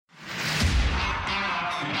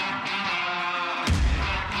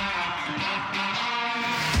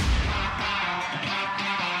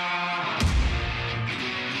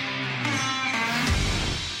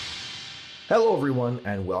Hello, everyone,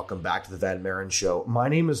 and welcome back to the Van Maren Show. My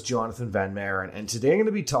name is Jonathan Van Maren, and today I'm going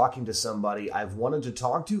to be talking to somebody I've wanted to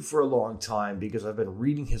talk to for a long time because I've been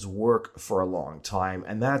reading his work for a long time,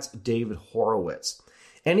 and that's David Horowitz.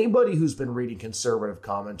 Anybody who's been reading conservative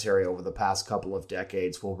commentary over the past couple of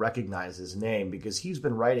decades will recognize his name because he's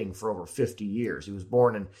been writing for over 50 years. He was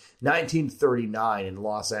born in 1939 in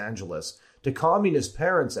Los Angeles to communist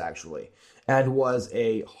parents, actually, and was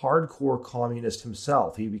a hardcore communist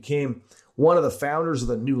himself. He became one of the founders of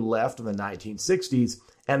the New Left in the 1960s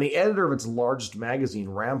and the editor of its largest magazine,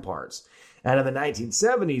 Ramparts. And in the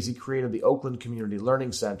 1970s, he created the Oakland Community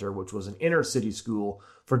Learning Center, which was an inner-city school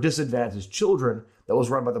for disadvantaged children that was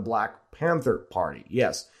run by the Black Panther Party.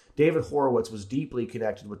 Yes, David Horowitz was deeply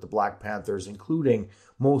connected with the Black Panthers, including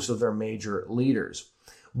most of their major leaders.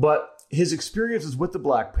 But his experiences with the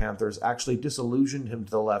Black Panthers actually disillusioned him to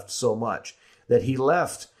the left so much that he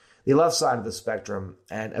left the left side of the spectrum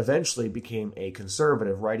and eventually became a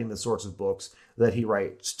conservative, writing the sorts of books that he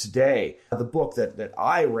writes today. The book that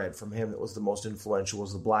I read from him that was the most influential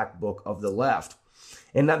was The Black Book of the Left.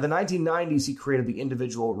 In the 1990s, he created the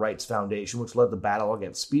Individual Rights Foundation, which led the battle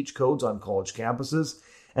against speech codes on college campuses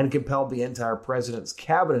and compelled the entire president's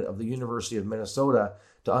cabinet of the University of Minnesota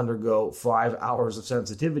to undergo 5 hours of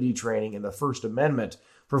sensitivity training in the First Amendment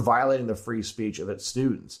for violating the free speech of its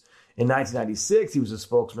students. In 1996, he was a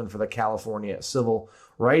spokesman for the California Civil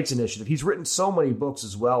Rights Initiative. He's written so many books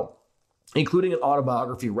as well, including an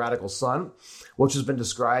autobiography, Radical Son, which has been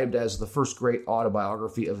described as the first great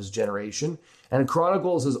autobiography of his generation, and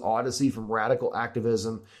chronicles his odyssey from radical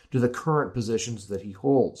activism to the current positions that he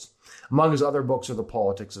holds. Among his other books are The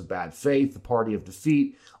Politics of Bad Faith, The Party of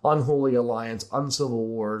Defeat, Unholy Alliance, Uncivil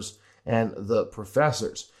Wars, and The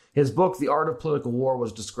Professors. His book, The Art of Political War,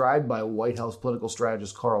 was described by White House political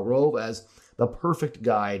strategist Karl Rove as the perfect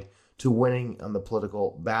guide to winning on the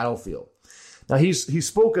political battlefield. Now, he's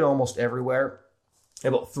spoken almost everywhere,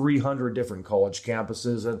 about 300 different college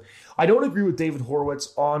campuses, and I don't agree with David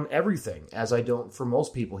Horowitz on everything, as I don't for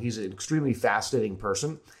most people. He's an extremely fascinating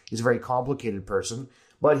person. He's a very complicated person,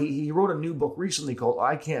 but he wrote a new book recently called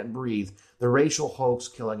I Can't Breathe, The Racial Hoax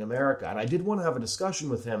Killing America, and I did want to have a discussion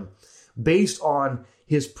with him based on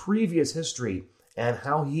his previous history and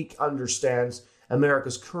how he understands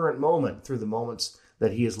America's current moment through the moments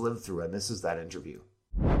that he has lived through. And this is that interview.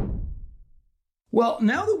 Well,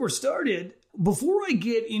 now that we're started, before I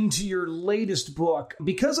get into your latest book,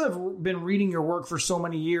 because I've been reading your work for so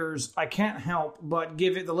many years, I can't help but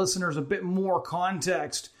give the listeners a bit more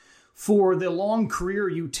context for the long career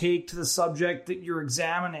you take to the subject that you're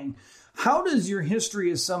examining. How does your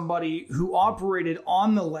history as somebody who operated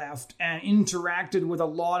on the left and interacted with a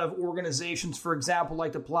lot of organizations, for example,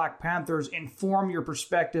 like the Black Panthers, inform your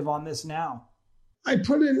perspective on this now? I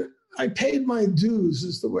paid my dues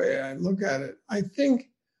is the way I look at it. I think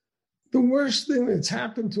the worst thing that's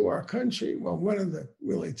happened to our country, well, one of the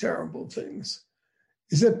really terrible things,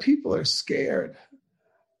 is that people are scared.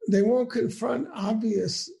 They won't confront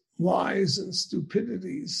obvious lies and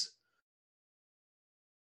stupidities.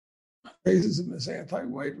 Racism is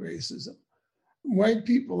anti-white racism. White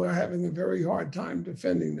people are having a very hard time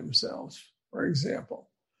defending themselves, for example.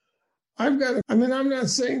 I'm not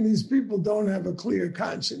saying these people don't have a clear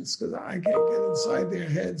conscience because I can't get inside their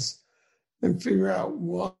heads and figure out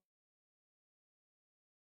what.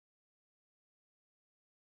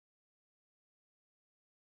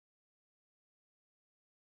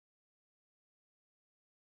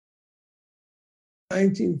 In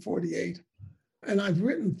 1948. And I've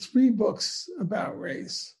written 3 books about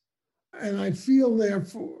race. And I feel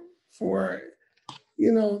therefore,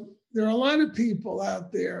 there are a lot of people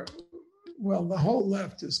out there. Well, the whole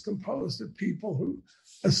left is composed of people who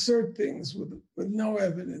assert things with no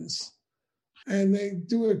evidence. And they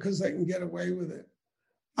do it because they can get away with it.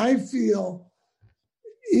 I feel,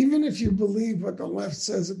 even if you believe what the left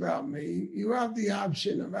says about me, you have the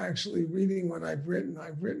option of actually reading what I've written.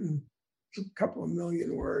 I've written a couple of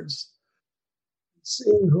million words,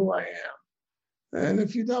 seeing who I am. And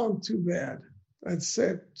if you don't, too bad. That's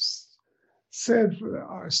sad for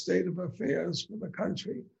our state of affairs for the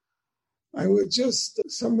country.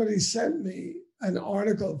 Somebody sent me an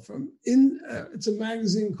article from, it's a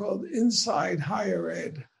magazine called Inside Higher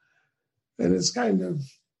Ed. And it's kind of,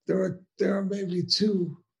 there are maybe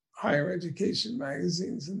 2 higher education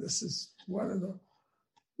magazines, and this is one of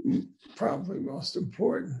the probably most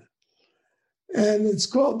important. And it's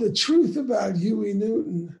called The Truth About Huey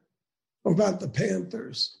Newton, about the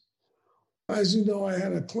Panthers. As you know, I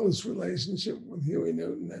had a close relationship with Huey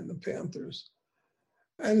Newton and the Panthers.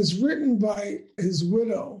 And it's written by his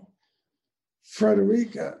widow,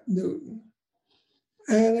 Frederica Newton.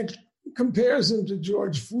 And compares him to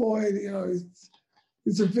George Floyd.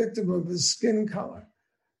 He's a victim of his skin color.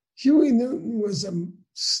 Huey Newton was a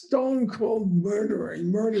stone-cold murderer. He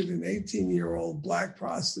murdered an 18-year-old black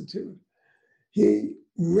prostitute. He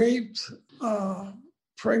raped a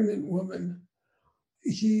pregnant woman.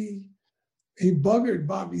 He buggered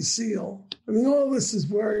Bobby Seale. I mean, all this is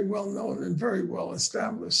very well known and very well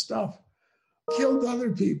established stuff. Killed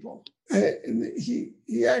other people. And he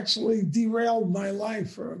actually derailed my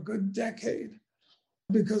life for a good decade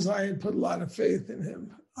because I had put a lot of faith in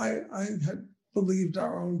him. I had believed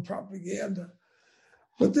our own propaganda.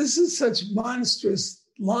 But this is such monstrous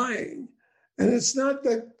lying. And it's not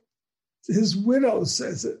that his widow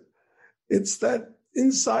says it. It's that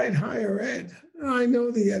Inside Higher Ed. And I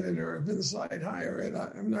know the editor of Inside Higher Ed.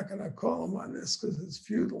 I'm not going to call him on this because it's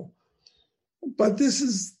futile. But this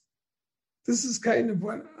is kind of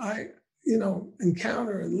what I,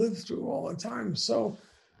 encounter and live through all the time. So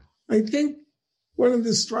I think one of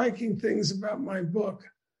the striking things about my book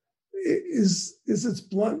is its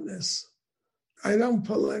bluntness. I don't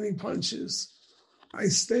pull any punches. I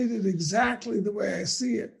state it exactly the way I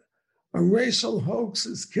see it. A racial hoax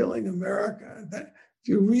is killing America. That if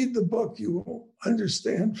you read the book, you will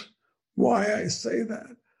understand why I say that.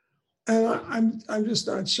 And I'm just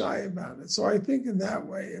not shy about it. So I think in that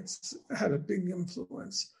way, it's had a big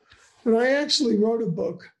influence. And I actually wrote a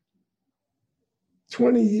book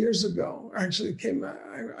 20 years ago. Actually,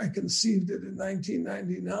 I conceived it in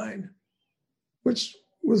 1999, which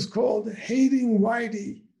was called Hating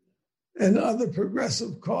Whitey and Other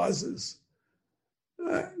Progressive Causes.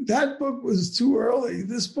 That book was too early.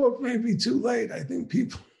 This book may be too late. I think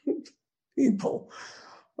people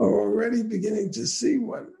are already beginning to see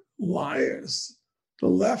what liars the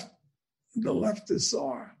leftists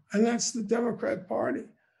are, and that's the Democrat Party.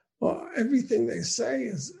 Well, everything they say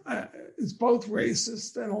is both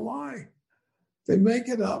racist and a lie. They make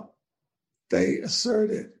it up, they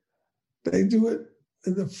assert it, they do it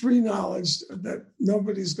in the free knowledge that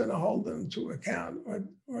nobody's going to hold them to account.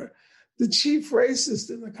 Or the chief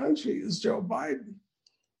racist in the country is Joe Biden.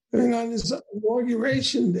 I mean, on his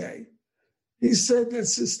inauguration day, he said that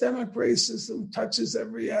systemic racism touches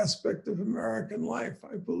every aspect of American life.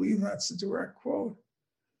 I believe that's a direct quote.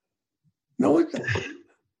 No, it doesn't.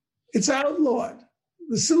 It's outlawed.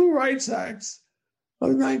 The Civil Rights Acts of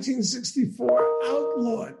 1964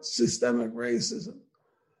 outlawed systemic racism.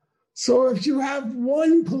 So if you have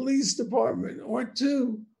one police department or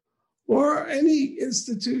two, or any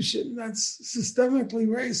institution that's systemically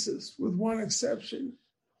racist, with one exception,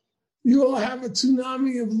 you will have a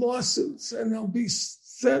tsunami of lawsuits, and they'll be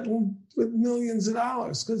settled with millions of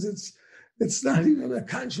dollars because it's not even a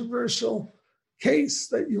controversial case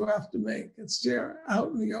that you have to make. It's there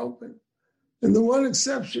out in the open. And the one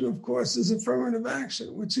exception, of course, is affirmative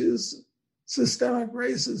action, which is systemic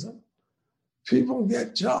racism. People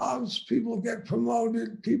get jobs, people get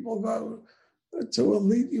promoted, people go to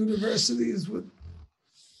elite universities with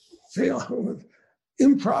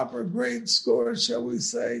improper grade scores, shall we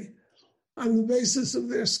say, on the basis of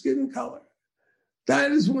their skin color.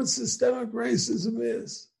 That is what systemic racism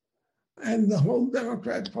is. And the whole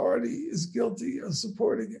Democrat Party is guilty of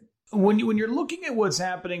supporting it. When you're looking at what's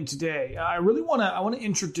happening today, I really want to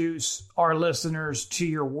introduce our listeners to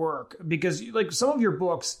your work, because like some of your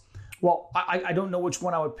books, well, I don't know which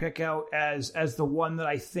one I would pick out as the one that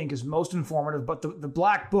I think is most informative, but the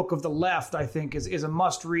Black Book of the Left, I think, is a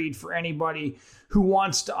must-read for anybody who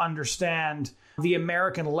wants to understand the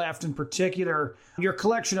American left in particular. Your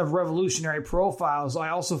collection of revolutionary profiles I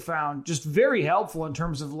also found just very helpful in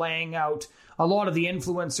terms of laying out a lot of the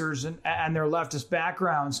influencers and their leftist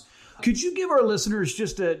backgrounds. Could you give our listeners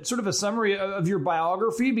just a sort of a summary of your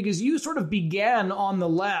biography? Because you sort of began on the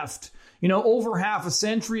left. Over half a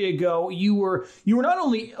century ago, you were not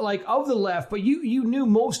only like of the left, but you knew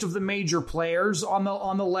most of the major players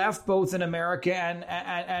on the left, both in America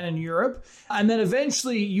and in Europe. And then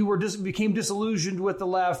eventually you became disillusioned with the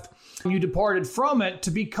left. You departed from it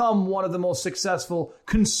to become one of the most successful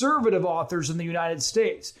conservative authors in the United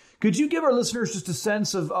States. Could you give our listeners just a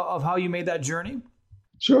sense of how you made that journey?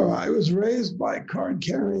 Sure. I was raised by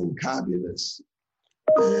card-carrying communists.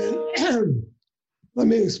 And let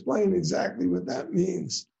me explain exactly what that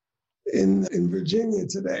means. In Virginia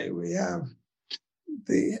today, we have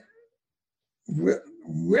the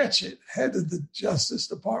wretched head of the Justice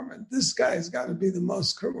Department. This guy's got to be the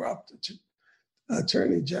most corrupt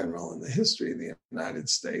attorney general in the history of the United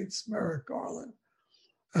States, Merrick Garland,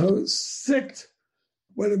 who sicked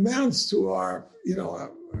what amounts to a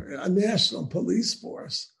national police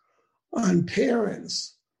force on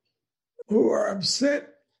parents who are upset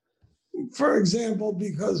For example,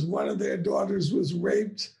 because one of their daughters was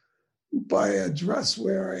raped by a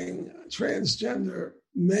dress-wearing transgender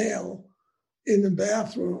male in the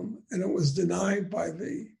bathroom, and it was denied by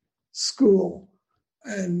the school.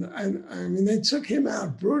 And I mean, they took him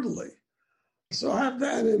out brutally. So I have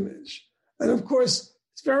that image. And of course,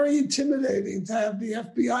 it's very intimidating to have the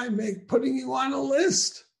FBI putting you on a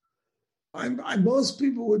list. Most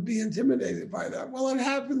people would be intimidated by that. Well, it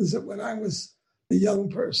happens that when I was a young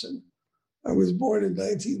person, I was born in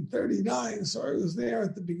 1939, so I was there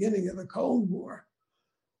at the beginning of the Cold War.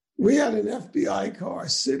 We had an FBI car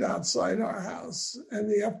sit outside our house, and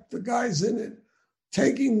the guys in it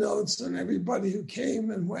taking notes on everybody who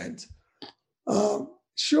came and went.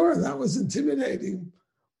 Sure, that was intimidating.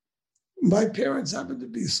 My parents happened to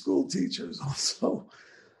be school teachers also.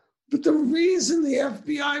 But the reason the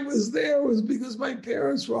FBI was there was because my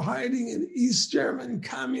parents were hiding an East German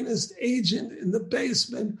communist agent in the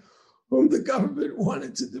basement whom the government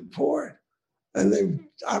wanted to deport. And they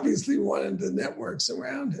obviously wanted the networks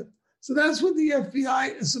around him. So that's what the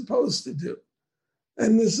FBI is supposed to do.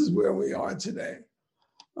 And this is where we are today.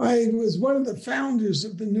 I was one of the founders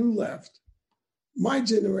of the New Left, my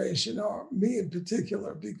generation, or me in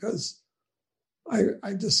particular, because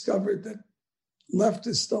I discovered that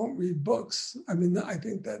leftists don't read books. I mean, I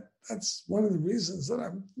think that's one of the reasons that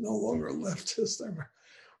I'm no longer a leftist. I've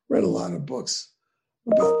read a lot of books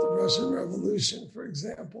about the Russian Revolution, for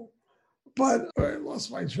example. But I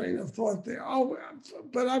lost my train of thought there.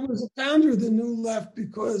 But I was a founder of the New Left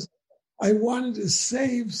because I wanted to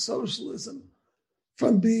save socialism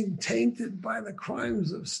from being tainted by the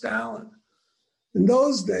crimes of Stalin. In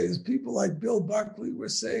those days, people like Bill Buckley were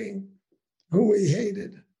saying, who we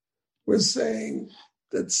hated, were saying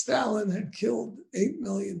that Stalin had killed 8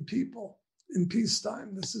 million people in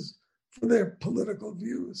peacetime. This is for their political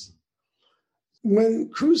views. When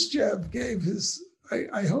Khrushchev gave his,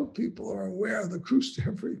 I hope people are aware of the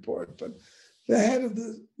Khrushchev report, but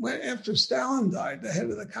after Stalin died, the head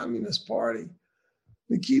of the Communist Party,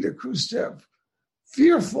 Nikita Khrushchev,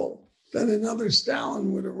 fearful that another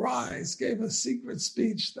Stalin would arise, gave a secret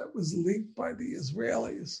speech that was leaked by the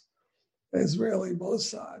Israelis, the Israeli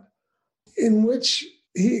Mossad, in which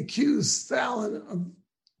he accused Stalin of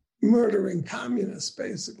murdering communists,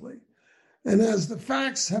 basically. And as the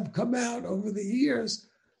facts have come out over the years,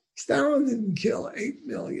 Stalin didn't kill 8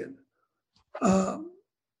 million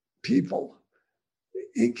people.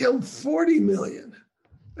 He killed 40 million.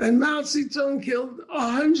 And Mao Zedong killed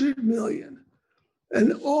 100 million.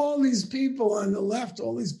 And all these people on the left,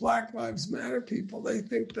 all these Black Lives Matter people, they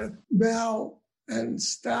think that Mao and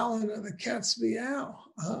Stalin are the cat's meow,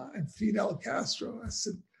 and Fidel Castro,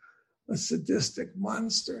 a sadistic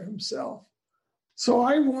monster himself. So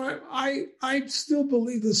I still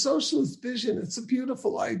believe the socialist vision, it's a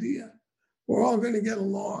beautiful idea. We're all going to get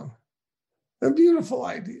along. A beautiful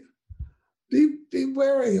idea. Be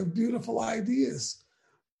wary of beautiful ideas.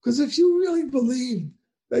 Because if you really believe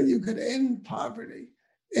that you could end poverty,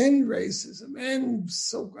 end racism,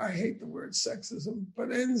 I hate the word sexism,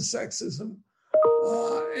 but end sexism,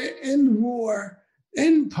 end war,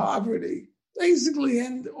 end poverty, basically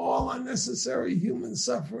end all unnecessary human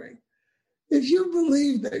suffering. If you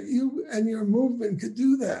believe that you and your movement could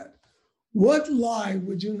do that, what lie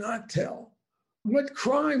would you not tell? What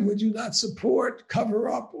crime would you not support, cover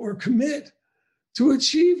up, or commit to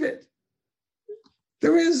achieve it?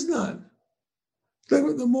 There is none.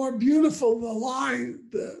 The more beautiful the lie,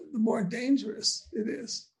 the more dangerous it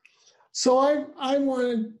is. So I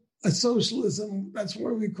wanted a socialism, that's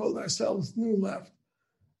where we called ourselves New Left.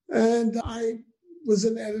 And I was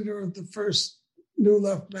an editor of the first New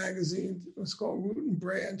Left magazine. It was called Root and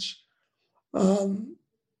Branch. And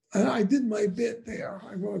I did my bit there.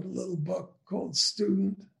 I wrote a little book called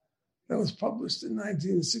Student that was published in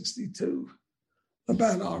 1962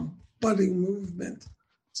 about our budding movement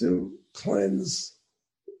to cleanse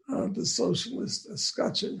the socialist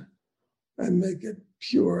escutcheon and make it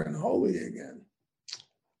pure and holy again.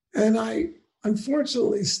 And I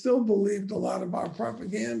unfortunately still believed a lot of our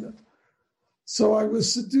propaganda. So I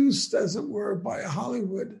was seduced, as it were, by a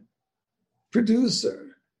Hollywood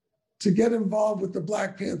producer to get involved with the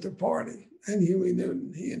Black Panther Party and Huey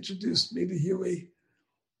Newton. He introduced me to Huey.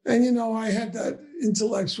 And, I had that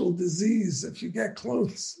intellectual disease. If you get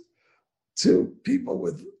close to people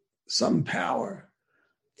with some power,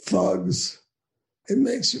 thugs, it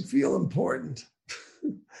makes you feel important.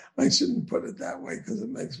 I shouldn't put it that way because it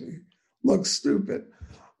makes me look stupid.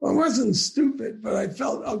 Well, I wasn't stupid, but I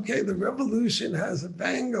felt, okay, the revolution has a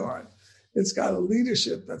vanguard. It's got a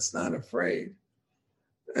leadership that's not afraid.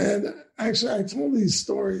 And actually, I told these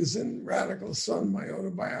stories in Radical Son, my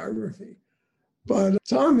autobiography. But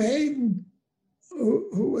Tom Hayden,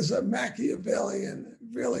 who was a Machiavellian,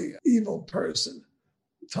 really evil person,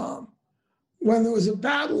 Tom, when there was a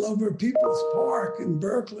battle over People's Park in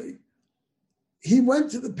Berkeley, he went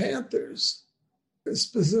to the Panthers,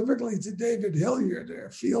 specifically to David Hilliard, their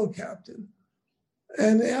field captain,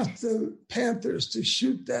 and asked the Panthers to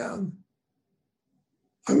shoot down.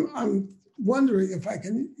 I'm wondering if I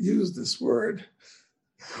can use this word,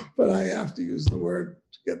 but I have to use the word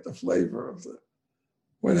to get the flavor of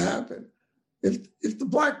what happened. If the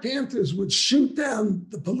Black Panthers would shoot down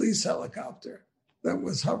the police helicopter that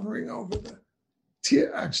was hovering over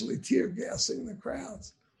tear gassing the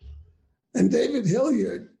crowds. And David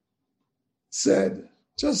Hilliard said,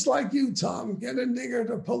 just like you, Tom, get a nigger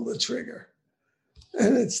to pull the trigger.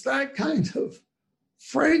 And it's that kind of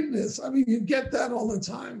frankness. I mean, you get that all the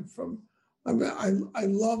time I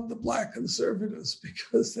love the Black conservatives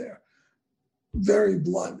because they're very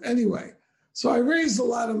blunt. Anyway, so I raised a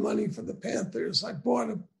lot of money for the Panthers. I bought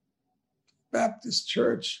a Baptist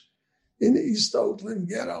church in the East Oakland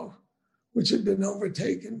ghetto, which had been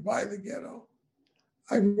overtaken by the ghetto.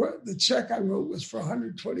 The check I wrote was for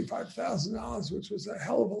 $125,000, which was a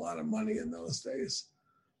hell of a lot of money in those days.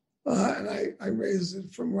 And I raised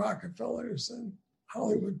it from Rockefellers and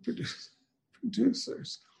Hollywood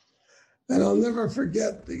producers. And I'll never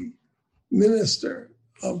forget the minister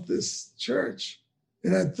of this church.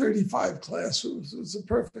 It had 35 classrooms. It was a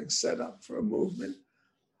perfect setup for a movement.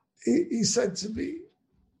 He said to me,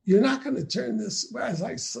 you're not going to turn this, as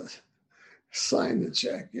I signed the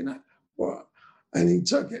check, and he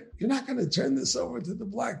took it, you're not going to turn this over to the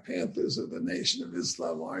Black Panthers or the Nation of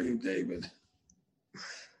Islam, are you, David?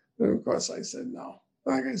 And of course I said, no.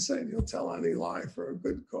 Like I said, you'll tell any lie for a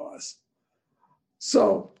good cause.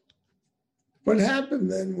 So what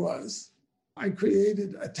happened then was I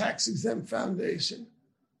created a tax-exempt foundation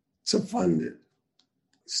to fund it,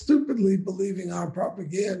 stupidly believing our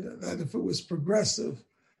propaganda that if it was progressive,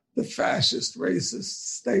 the fascist,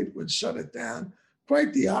 racist state would shut it down.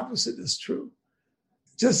 Quite the opposite is true.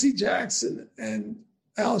 Jesse Jackson and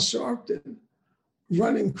Al Sharpton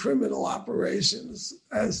running criminal operations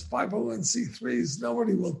as 501c3s,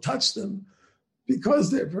 nobody will touch them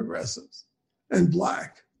because they're progressives and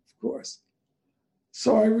Black, of course.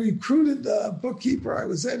 So I recruited the bookkeeper. I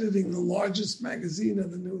was editing the largest magazine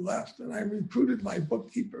of the New Left, and I recruited my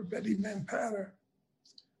bookkeeper, Betty Van Patter,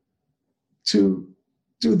 to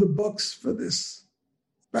do the books for this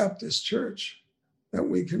Baptist church that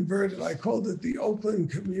we converted. I called it the Oakland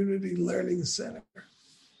Community Learning Center,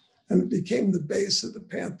 and it became the base of the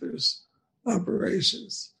Panthers'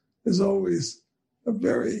 operations. There's always a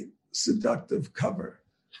very seductive cover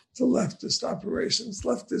to leftist operations.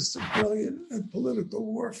 Leftists are brilliant at political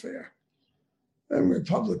warfare, and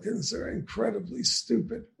Republicans are incredibly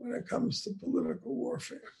stupid when it comes to political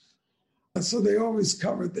warfare. And so they always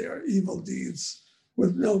covered their evil deeds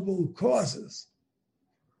with noble causes.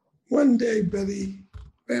 One day, Betty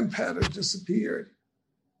Van Patter disappeared,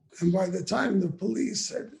 and by the time the police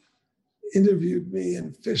had interviewed me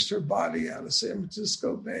and fished her body out of San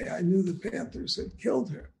Francisco Bay, I knew the Panthers had killed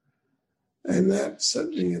her. And that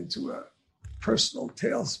sent me into a personal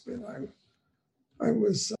tailspin. I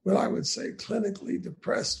was what I would say clinically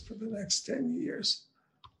depressed for the next 10 years.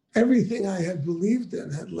 Everything I had believed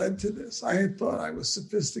in had led to this. I had thought I was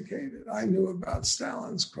sophisticated. I knew about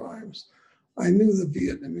Stalin's crimes. I knew the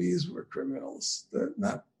Vietnamese were criminals,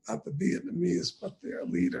 not the Vietnamese, but their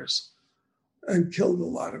leaders, and killed a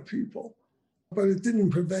lot of people. But it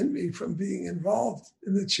didn't prevent me from being involved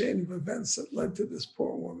in the chain of events that led to this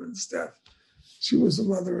poor woman's death. She was a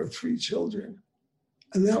mother of 3 children.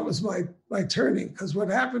 And that was my turning, because what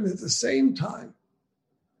happened at the same time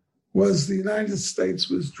was the United States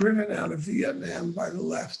was driven out of Vietnam by the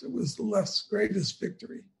left. It was the left's greatest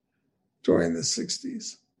victory during the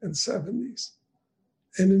 60s and 70s.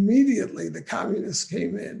 And immediately the communists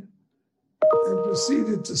came in and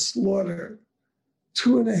proceeded to slaughter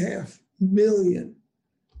 2.5 million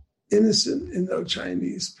innocent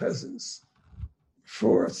Indo-Chinese peasants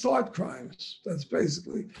for thought crimes. That's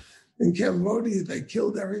basically, in Cambodia, they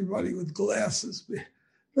killed everybody with glasses.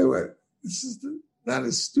 This is not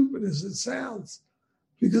as stupid as it sounds,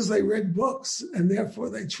 because they read books and therefore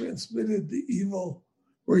they transmitted the evil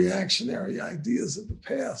reactionary ideas of the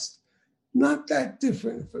past. Not that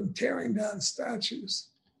different from tearing down statues.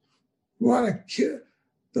 You want to kill.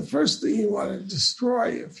 The first thing you want to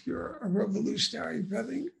destroy, if you're a revolutionary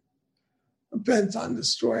bent on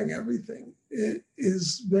destroying everything,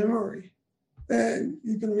 is memory. And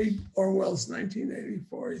you can read Orwell's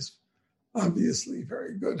 1984. He's obviously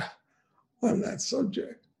very good on that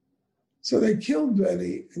subject. So they killed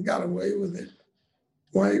Betty and got away with it.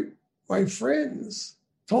 My friends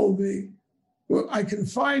told me, well, I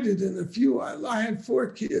confided in a few. I had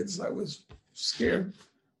 4 kids. I was scared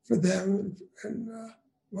for them and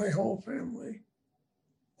my whole family.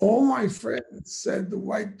 All my friends said the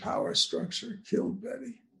white power structure killed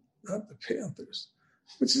Betty, not the Panthers,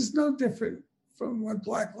 which is no different from what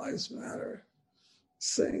Black Lives Matter is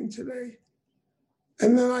saying today.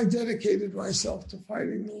 And then I dedicated myself to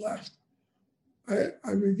fighting the left.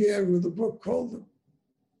 I began with a book called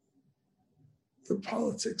The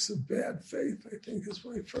Politics of Bad Faith, I think is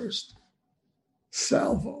my first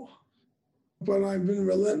salvo. But I've been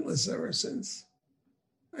relentless ever since.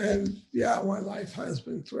 And yeah, my life has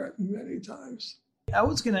been threatened many times. I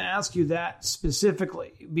was going to ask you that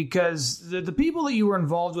specifically because the people that you were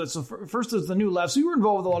involved with. So first, there's the New Left. So you were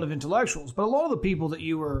involved with a lot of intellectuals, but a lot of the people that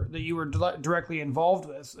you were directly involved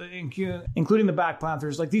with, including the Black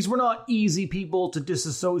Panthers, like these were not easy people to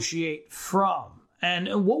disassociate from. And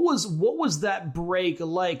what was that break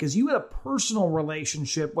like? Because you had a personal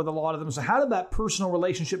relationship with a lot of them. So how did that personal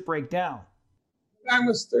relationship break down? When I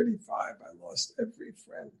was 35, I lost every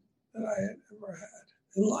friend that I had ever had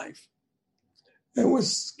in life. It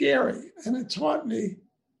was scary. And it taught me,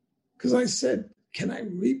 because I said, can I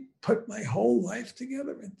put my whole life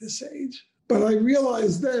together at this age? But I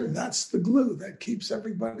realized then that's the glue that keeps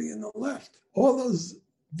everybody in the left. All those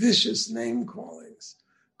vicious name callings,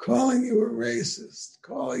 calling you a racist,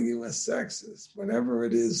 calling you a sexist, whatever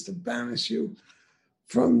it is to banish you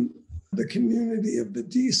from the community of the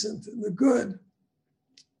decent and the good,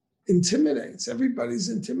 intimidates. Everybody's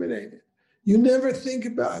intimidated. You never think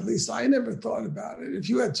about, at least I never thought about it. If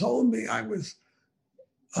you had told me I was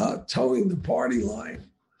towing the party line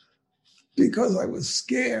because I was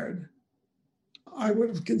scared, I would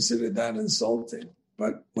have considered that insulting.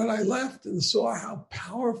 But when I left and saw how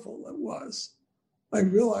powerful it was, I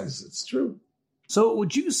realized it's true. So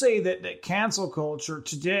would you say that cancel culture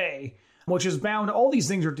today, which is bound, all these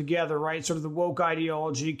things are together, right? Sort of the woke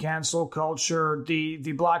ideology, cancel culture, the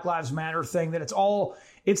Black Lives Matter thing, that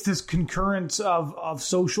it's this concurrence of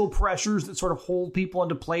social pressures that sort of hold people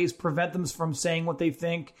into place, prevent them from saying what they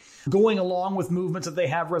think, going along with movements that they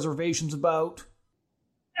have reservations about?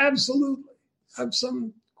 Absolutely. I have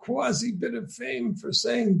some quasi bit of fame for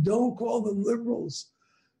saying, don't call them liberals.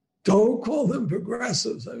 Don't call them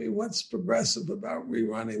progressives. I mean, what's progressive about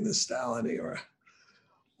rerunning the Stalin era?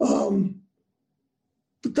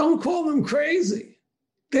 But don't call them crazy.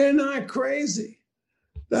 They're not crazy.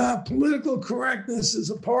 The political correctness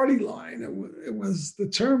is a party line. The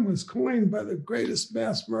term was coined by the greatest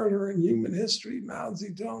mass murderer in human history, Mao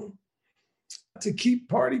Zedong, to keep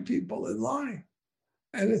party people in line.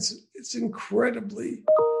 And it's incredibly,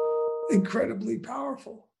 incredibly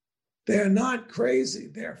powerful. They're not crazy.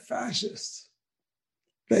 They're fascists.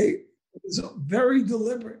 It's very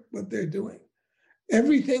deliberate what they're doing.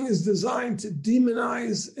 Everything is designed to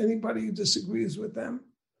demonize anybody who disagrees with them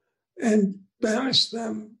and banish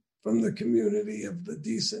them from the community of the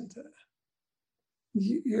decent.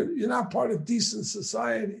 You're not part of decent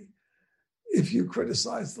society if you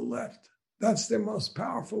criticize the left. That's their most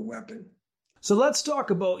powerful weapon. So let's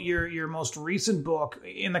talk about your most recent book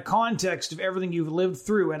in the context of everything you've lived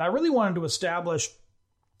through. And I really wanted to establish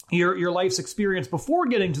your life's experience before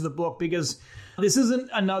getting to the book, because this isn't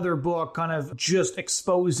another book kind of just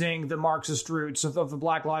exposing the Marxist roots of the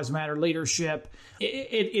Black Lives Matter leadership.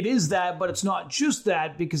 It is that, but it's not just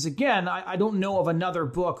that, because again, I don't know of another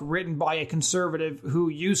book written by a conservative who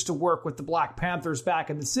used to work with the Black Panthers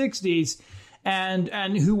back in the 60s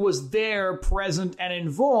and who was there, present and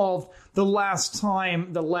involved the last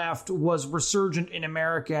time the left was resurgent in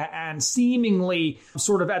America and seemingly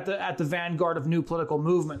sort of at the vanguard of new political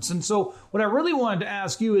movements. And so what I really wanted to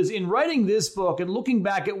ask you is, in writing this book and looking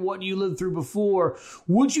back at what you lived through before,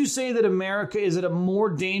 would you say that America is at a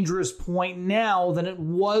more dangerous point now than it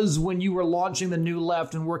was when you were launching the New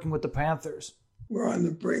Left and working with the Panthers? We're on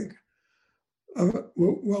the brink of,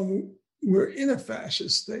 we're in a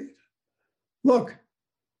fascist state. Look,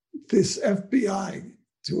 this FBI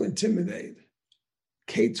to intimidate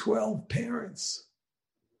K-12 parents.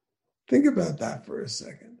 Think about that for a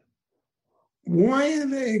second. Why are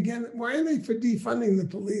they for defunding the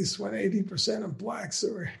police when 80% of blacks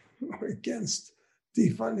are against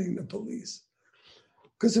defunding the police?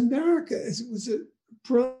 Because America was a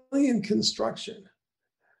brilliant construction.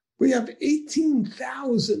 We have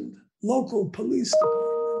 18,000 local police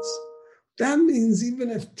departments. That means even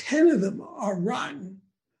if 10 of them are rotten,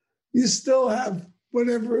 you still have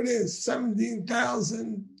whatever it is,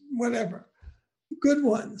 17,000, whatever, good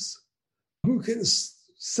ones. who can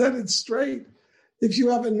set it straight. If you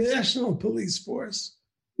have a national police force,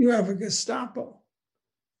 you have a Gestapo.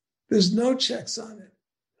 There's no checks on it.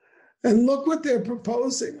 And look what they're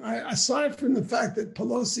proposing. Aside from the fact that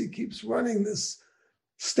Pelosi keeps running this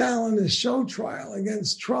Stalinist show trial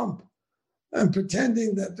against Trump and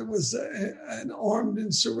pretending that there was an armed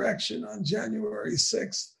insurrection on January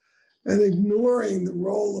 6th and ignoring the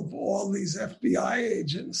role of all these FBI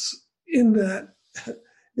agents in that,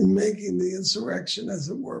 in making the insurrection, as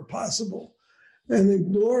it were, possible, and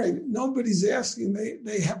ignoring, nobody's asking,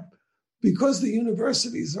 they have, because the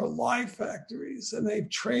universities are lie factories and they've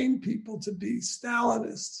trained people to be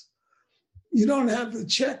Stalinists, you don't have the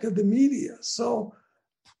check of the media. So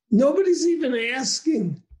nobody's even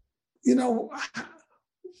asking,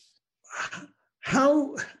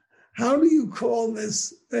 how do you call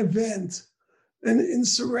this event an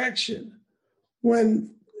insurrection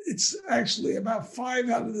when it's actually about 5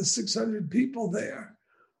 out of the 600 people there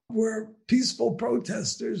were peaceful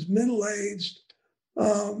protesters, middle-aged,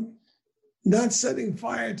 not setting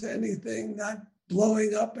fire to anything, not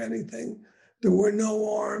blowing up anything. There were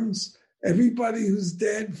no arms. Everybody who's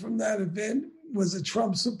dead from that event was a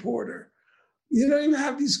Trump supporter. You don't even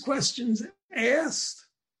have these questions asked.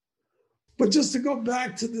 But just to go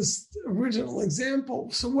back to this original example,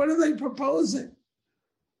 so what are they proposing?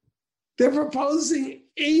 They're proposing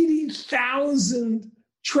 80,000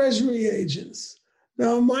 Treasury agents.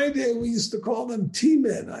 Now, in my day, we used to call them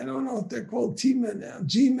T-men. I don't know if they're called T-men now.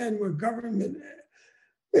 G-men were government.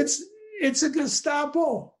 It's a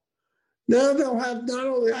Gestapo. Now they'll have not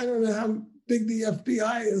only, I don't know how big the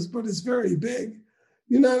FBI is, but it's very big.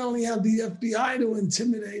 You not only have the FBI to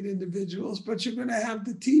intimidate individuals, but you're going to have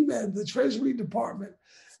the T-men, the Treasury Department,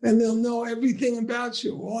 and they'll know everything about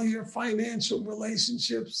you, all your financial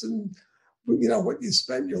relationships and, what you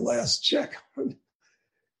spent your last check on.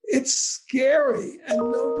 It's scary, and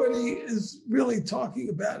nobody is really talking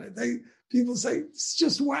about it. People say, it's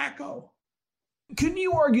just wacko. Can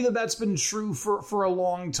you argue that that's been true for a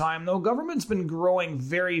long time, though? Government's been growing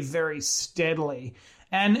very, very steadily.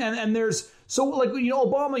 And there's, so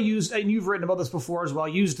Obama used, and you've written about this before as well,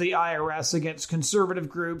 used the IRS against conservative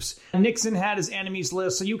groups. Nixon had his enemies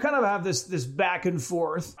list. So you kind of have this back and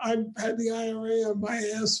forth. I've had the IRA on my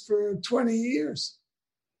ass for 20 years,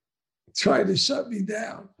 tried to shut me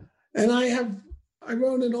down. And I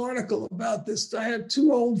wrote an article about this. I had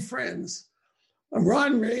 2 old friends,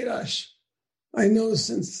 Ron Radosh, I know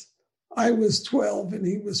since I was 12 and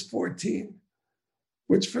he was 14,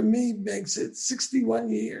 which for me makes it 61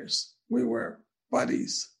 years. We were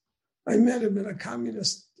buddies. I met him at a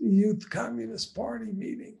youth communist party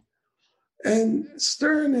meeting. And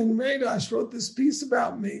Stern and Radosh wrote this piece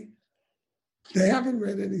about me. They haven't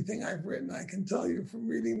read anything I've written, I can tell you from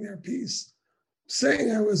reading their piece, saying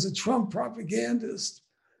I was a Trump propagandist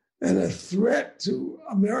and a threat to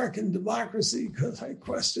American democracy because I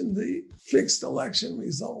questioned the fixed election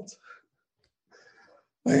result.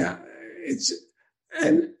 And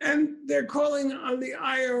they're calling on the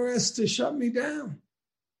IRS to shut me down.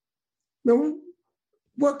 Now,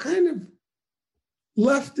 what kind of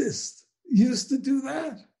leftist used to do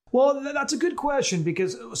that? Well, that's a good question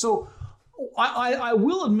because I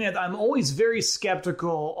will admit I'm always very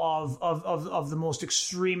skeptical of the most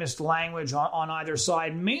extremist language on either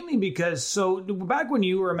side, mainly because back when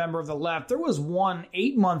you were a member of the left, there was one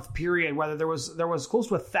 8-month period where there was close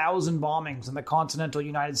to 1,000 bombings in the continental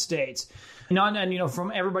United States.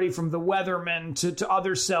 From everybody from the Weathermen to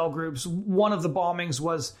other cell groups. One of the bombings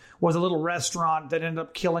was a little restaurant that ended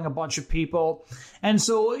up killing a bunch of people. And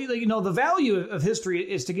so, the value of history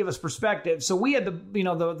is to give us perspective. So we had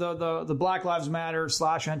the Black Lives Matter /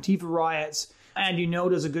 Antifa riots. Andy Ngo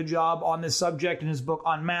does a good job on this subject in his book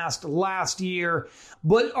Unmasked last year.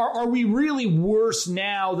 But are we really worse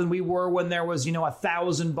now than we were when there was,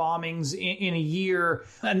 1,000 bombings in a year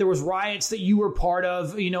and there was riots that you were part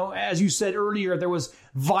of? As you said earlier, there was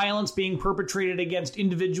violence being perpetrated against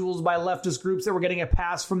individuals by leftist groups that were getting a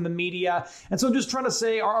pass from the media. And so I'm just trying to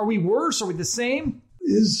say, are we worse? Are we the same?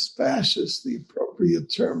 Is fascist the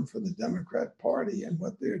appropriate term for the Democrat Party and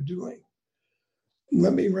what they're doing?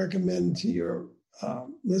 Let me recommend to your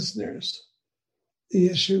listeners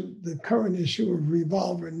the current issue of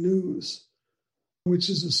Revolver News, which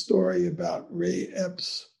is a story about Ray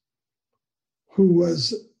Epps, who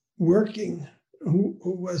was who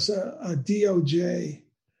was a DOJ,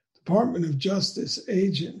 Department of Justice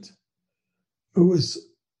agent, who was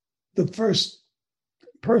the first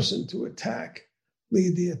person to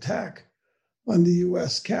lead the attack on the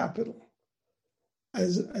U.S. Capitol.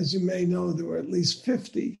 As you may know, there were at least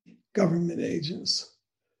 50 government agents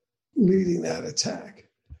leading that attack.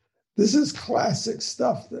 This is classic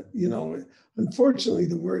stuff that, unfortunately,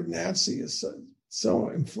 the word Nazi is so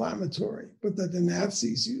inflammatory, but that the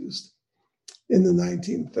Nazis used in the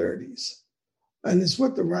 1930s. And it's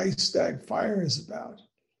what the Reichstag fire is about.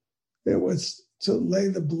 It was to lay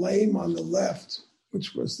the blame on the left,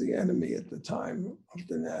 which was the enemy at the time of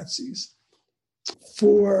the Nazis,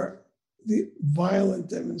 for the violent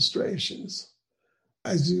demonstrations.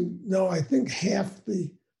 As you know, I think half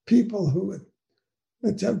the people who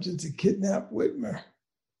attempted to kidnap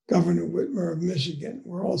Governor Whitmer of Michigan,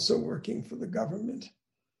 were also working for the government.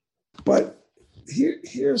 But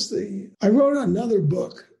I wrote another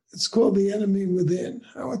book. It's called The Enemy Within,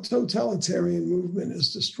 How a Totalitarian Movement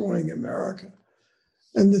is Destroying America.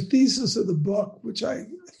 And the thesis of the book, which I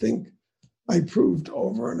think I proved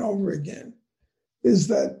over and over again, is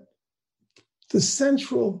that the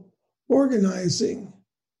central organizing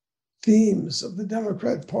themes of the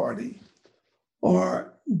Democrat Party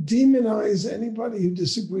are demonize anybody who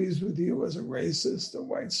disagrees with you as a racist, a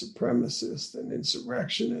white supremacist, an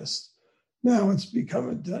insurrectionist. Now it's become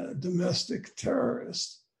a domestic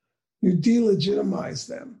terrorist. You delegitimize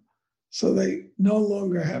them so they no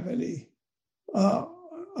longer have any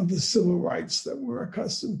of the civil rights that we're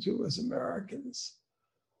accustomed to as Americans.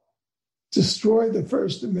 Destroy the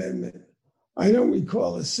First Amendment. I don't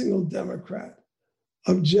recall a single Democrat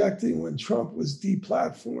objecting when Trump was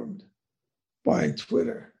deplatformed by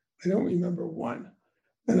Twitter. I don't remember one.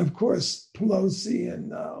 And of course, Pelosi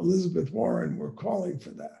and Elizabeth Warren were calling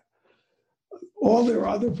for that. All their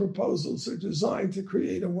other proposals are designed to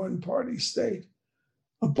create a one-party state,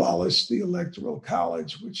 abolish the Electoral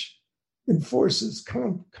College, which enforces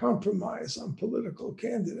compromise on political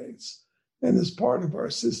candidates, and as part of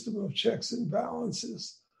our system of checks and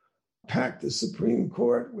balances, pack the Supreme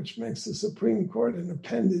Court, which makes the Supreme Court an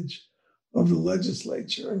appendage of the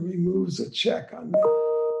legislature and removes a check on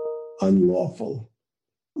unlawful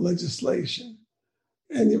legislation.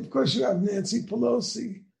 And of course, you have Nancy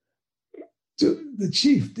Pelosi, the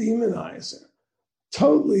chief demonizer,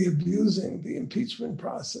 totally abusing the impeachment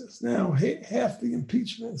process. Now, half the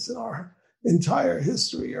impeachments in our entire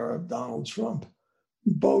history are of Donald Trump,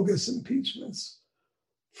 bogus impeachments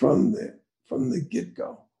from the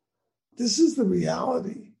get-go. This is the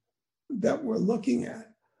reality that we're looking at.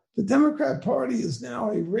 The Democrat Party is now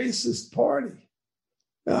a racist party.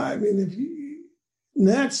 I mean,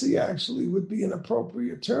 Nazi actually would be an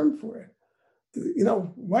appropriate term for it.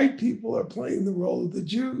 White people are playing the role of the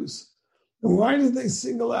Jews. And why did they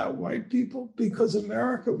single out white people? Because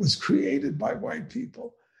America was created by white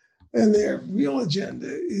people. And their real agenda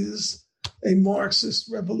is a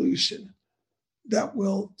Marxist revolution that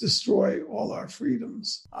will destroy all our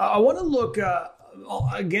freedoms. I want to look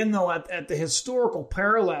again, though, at the historical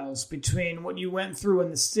parallels between what you went through in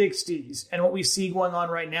the 60s and what we see going on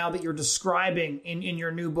right now that you're describing in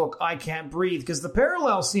your new book, I Can't Breathe. Because the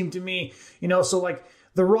parallels seem to me, so like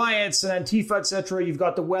the riots and Antifa, etc., you've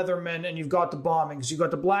got the Weathermen and you've got the bombings. You've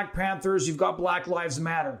got the Black Panthers, you've got Black Lives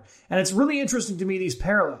Matter. And it's really interesting to me, these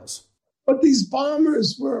parallels. But these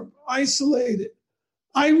bombers were isolated.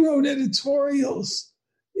 I wrote editorials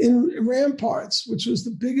in Ramparts, which was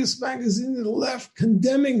the biggest magazine to the left,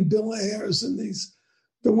 condemning Bill Ayers and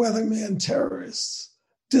the Weatherman terrorists,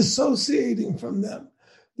 dissociating from them.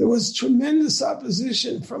 There was tremendous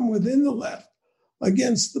opposition from within the left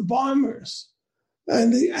against the bombers.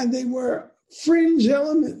 And they were fringe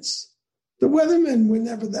elements. The Weathermen were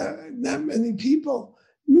never that many people.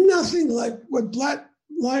 Nothing like what Black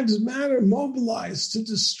Lives Matter mobilized to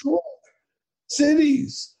destroy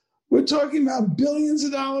cities. We're talking about billions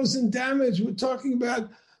of dollars in damage. We're talking about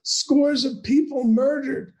scores of people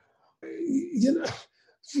murdered,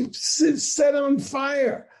 set on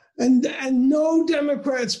fire, and no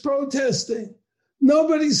Democrats protesting.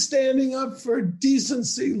 Nobody's standing up for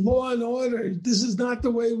decency, law and order. This is not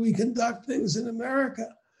the way we conduct things in America.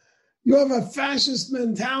 You have a fascist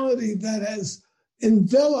mentality that has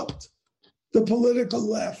enveloped the political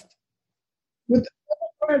left, with the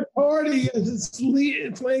Democrat Party as it's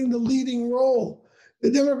playing the leading role.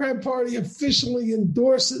 The Democrat Party officially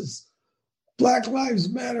endorses Black Lives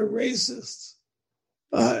Matter racists.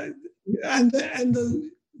 And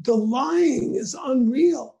the lying is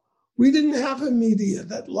unreal. We didn't have a media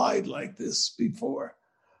that lied like this before.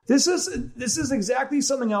 This is exactly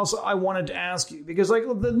something else I wanted to ask you, because like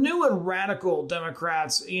the new and radical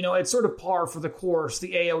Democrats, it's sort of par for the course,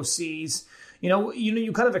 the AOCs.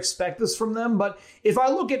 You kind of expect this from them. But if I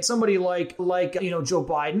look at somebody like Joe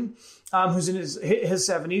Biden, who's in his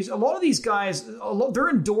 70s, a lot of these guys, they're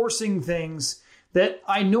endorsing things that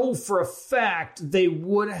I know for a fact they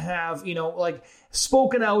would have, like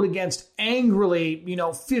spoken out against angrily,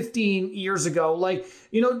 15 years ago. Like,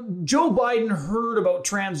 Joe Biden heard about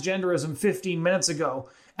transgenderism 15 minutes ago,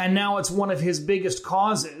 and now it's one of his biggest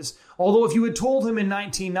causes. Although if you had told him in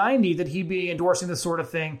 1990 that he'd be endorsing this sort of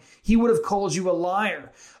thing, he would have called you a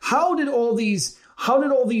liar. How did all these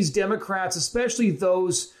Democrats, especially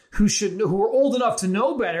those who are old enough to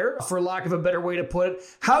know better, for lack of a better way to put it,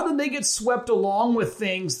 how did they get swept along with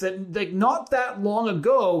things that, like, not that long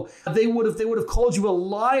ago they would have called you a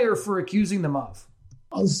liar for accusing them of?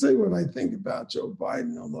 I'll say what I think about Joe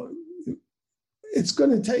Biden, although it's going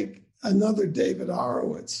to take another David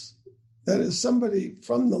Horowitz, that is somebody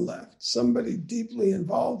from the left, somebody deeply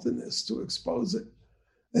involved in this, to expose it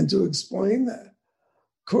and to explain that.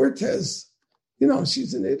 Cortez,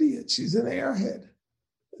 she's an idiot. She's an airhead.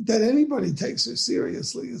 That anybody takes her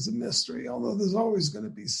seriously is a mystery, although there's always going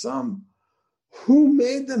to be some. Who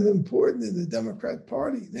made them important in the Democrat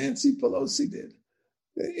Party? Nancy Pelosi did.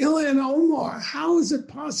 Ilhan Omar, how is it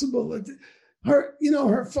possible that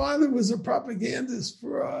her father was a propagandist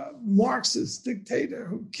for a Marxist dictator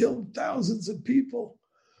who killed thousands of people?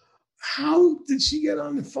 How did she get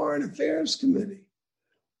on the Foreign Affairs Committee?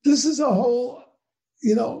 This is a whole,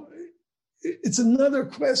 it's another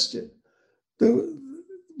question.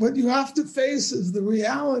 What you have to face is the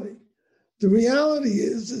reality. The reality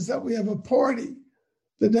is that we have a party,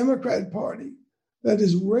 the Democrat Party, that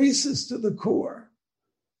is racist to the core.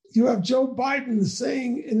 You have Joe Biden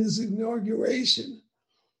saying in his inauguration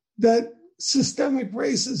that systemic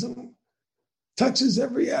racism touches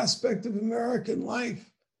every aspect of American life.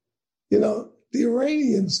 The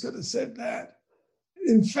Iranians could have said that.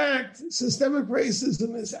 In fact, systemic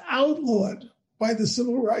racism is outlawed by the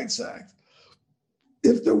Civil Rights Act.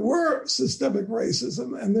 If there were systemic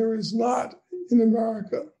racism, and there is not in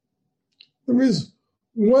America, there is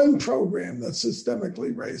one program that's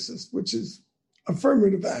systemically racist, which is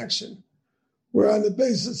affirmative action, where on the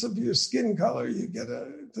basis of your skin color, you get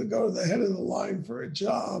to go to the head of the line for a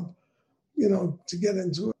job, to get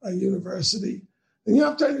into a university. And you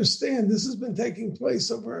have to understand, this has been taking place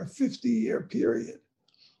over a 50-year period.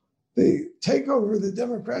 The takeover of the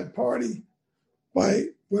Democrat Party by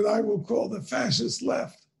what I will call the fascist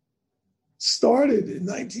left started in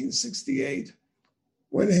 1968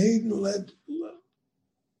 when Hayden led.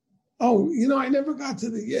 I never got to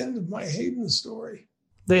the end of my Hayden story.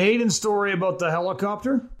 The Hayden story about the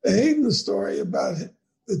helicopter? The Hayden story about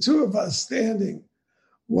the two of us standing,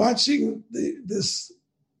 watching this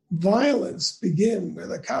violence begin, where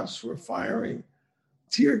the cops were firing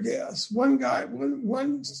tear gas. One guy, I don't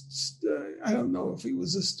know if he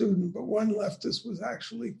was a student, but one leftist was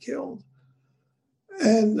actually killed.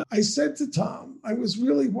 And I said to Tom, I was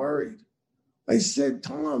really worried. I said,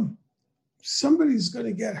 Tom, somebody's going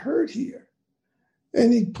to get hurt here.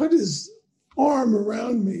 And he put his arm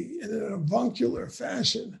around me in an avuncular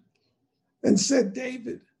fashion and said,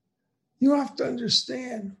 David, you have to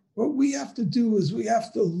understand, what we have to do is we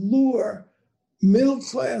have to lure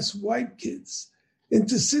middle-class white kids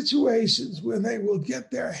into situations where they will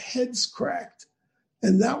get their heads cracked,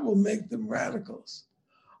 and that will make them radicals.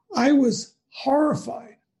 I was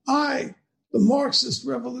horrified. I, the Marxist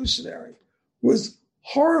revolutionary, was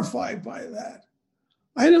horrified by that.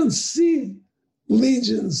 I don't see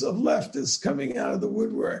legions of leftists coming out of the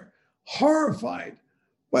woodwork, horrified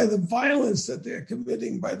by the violence that they're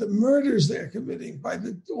committing, by the murders they're committing, by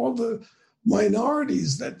all the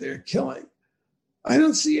minorities that they're killing. I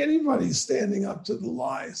don't see anybody standing up to the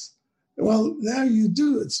lies. Well, now you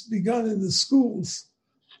do. It's begun in the schools,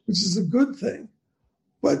 which is a good thing.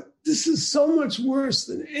 But this is so much worse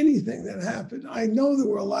than anything that happened. I know there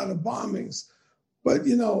were a lot of bombings, but,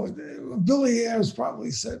 Billy Ayers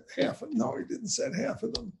probably said half of them. No, he didn't say half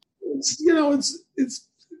of them.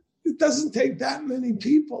 It doesn't take that many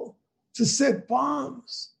people to set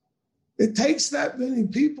bombs. It takes that many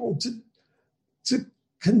people to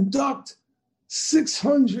conduct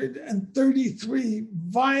 633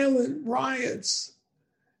 violent riots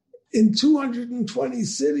in 220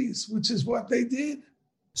 cities, which is what they did.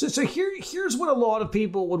 So here's what a lot of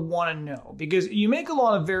people would want to know, because you make a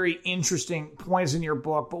lot of very interesting points in your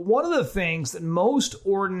book. But one of the things that most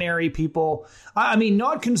ordinary people, I mean,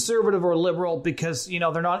 not conservative or liberal, because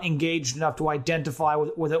they're not engaged enough to identify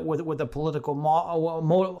with a political with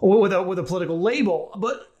a political label,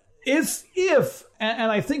 but if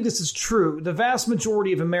and I think this is true, the vast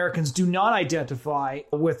majority of Americans do not identify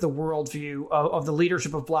with the worldview of the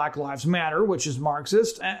leadership of Black Lives Matter, which is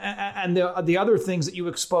Marxist, and the other things that you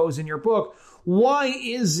expose in your book. Why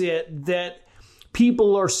is it that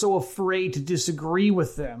people are so afraid to disagree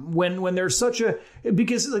with them when there's such a,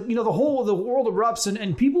 because the world erupts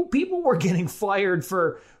and people were getting fired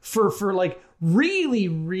for like really,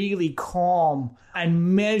 really calm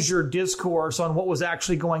and measured discourse on what was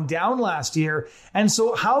actually going down last year. And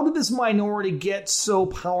so how did this minority get so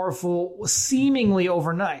powerful seemingly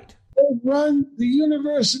overnight? The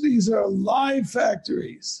universities are lie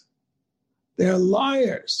factories. They're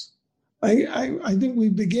liars. I think we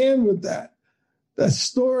began with that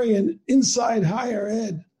story in Inside Higher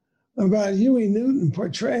Ed about Huey Newton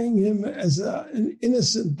portraying him as an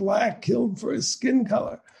innocent black killed for his skin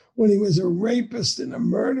color when he was a rapist and a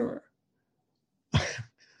murderer.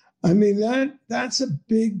 I mean, that's a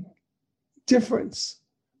big difference,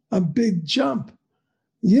 a big jump.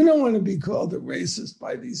 You don't want to be called a racist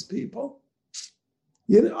by these people.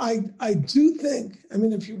 I do think,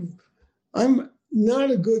 I'm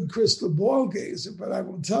not a good crystal ball gazer, but I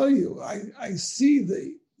will tell you, I see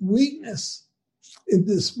the weakness in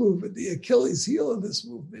this movement. The Achilles heel of this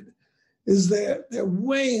movement is they're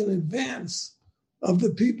way in advance of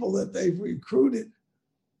the people that they've recruited.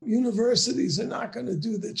 Universities are not going to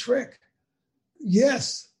do the trick.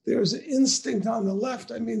 Yes, there's an instinct on the left.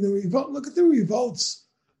 The revolt, look at the revolts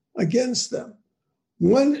against them.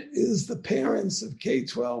 One is the parents of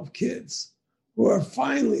K-12 kids who are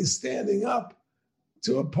finally standing up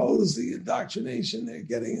to oppose the indoctrination they're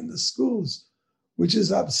getting in the schools, which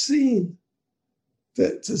is obscene.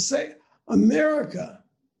 To say America,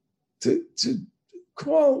 to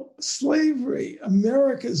call slavery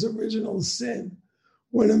America's original sin,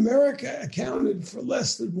 when America accounted for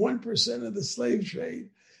less than 1% of the slave trade,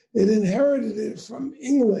 it inherited it from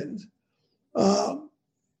England.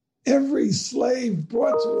 Every slave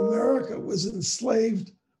brought to America was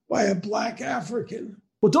enslaved by a black African.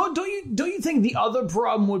 Well, don't you think the other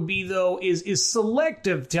problem would be, though, is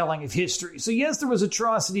selective telling of history? So yes, there was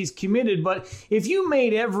atrocities committed, but if you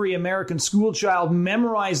made every American school child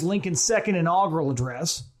memorize Lincoln's second inaugural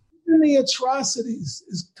address, then the atrocities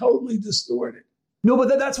is totally distorted. No,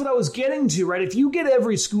 but that's what I was getting to, right? If you get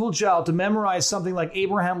every school child to memorize something like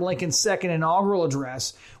Abraham Lincoln's second inaugural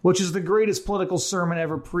address, which is the greatest political sermon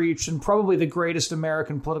ever preached and probably the greatest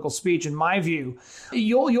American political speech, in my view,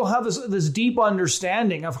 you'll have this deep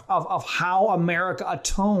understanding of how America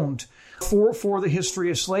atoned for the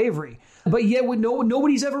history of slavery. But yet,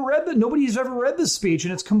 nobody's ever read this speech,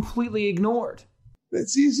 and it's completely ignored.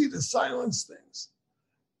 It's easy to silence things.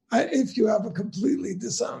 If you have a completely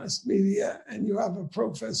dishonest media and you have a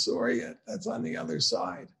professoriate that's on the other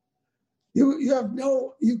side,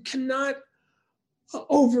 you cannot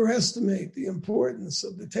overestimate the importance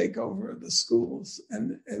of the takeover of the schools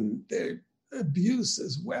and their abuse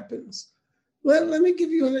as weapons. Let me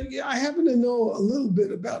give you I happen to know a little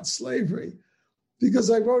bit about slavery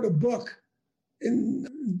because I wrote a book in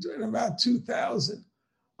about 2000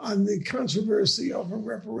 on the controversy over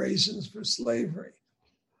reparations for slavery.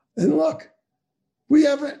 And look, we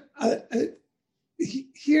have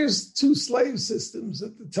here's two slave systems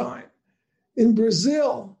at the time. In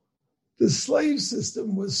Brazil, the slave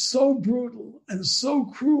system was so brutal and so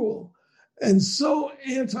cruel and so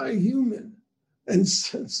anti-human and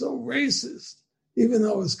so racist, even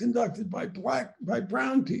though it was conducted by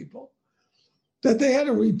brown people, that they had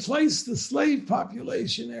to replace the slave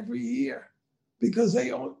population every year because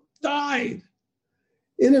they all died.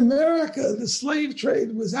 In America, the slave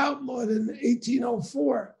trade was outlawed in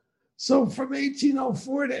 1804. So from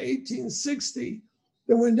 1804 to 1860,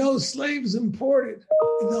 there were no slaves imported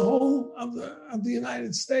in the whole of the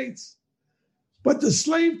United States. But the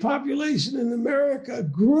slave population in America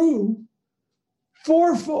grew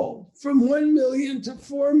fourfold, from 1 million to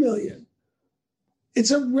 4 million.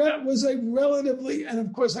 It was a relatively, and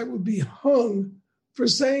of course I would be hung for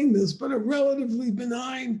saying this, but a relatively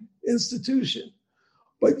benign institution.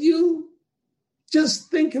 But you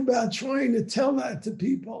just think about trying to tell that to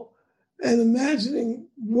people and imagining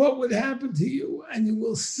what would happen to you, and you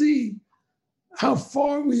will see how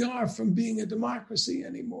far we are from being a democracy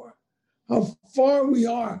anymore, how far we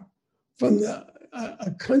are from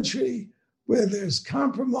a country where there's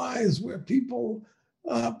compromise, where people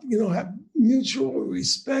have mutual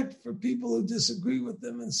respect for people who disagree with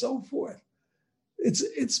them and so forth.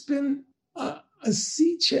 It's been a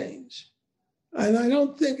sea change. And I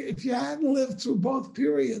don't think if you hadn't lived through both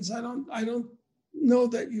periods, I don't know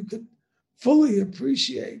that you could fully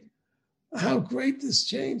appreciate how great this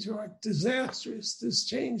change or how disastrous this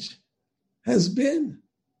change has been.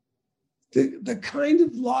 The kind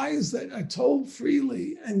of lies that are told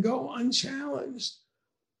freely and go unchallenged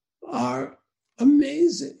are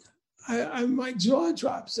amazing. My jaw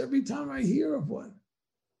drops every time I hear of one.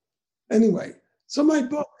 Anyway, So my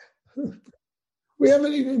book, we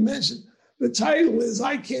haven't even mentioned, the title is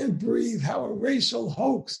I Can't Breathe, How a Racial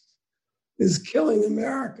Hoax is Killing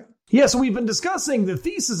America. Yeah, so we've been discussing the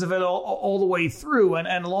thesis of it all the way through,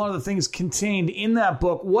 and a lot of the things contained in that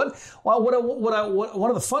book. One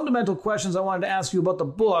of the fundamental questions I wanted to ask you about the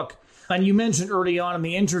book, and you mentioned early on in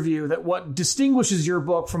the interview that what distinguishes your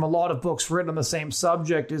book from a lot of books written on the same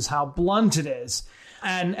subject is how blunt it is.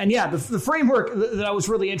 And yeah, the framework that I was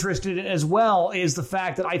really interested in as well is the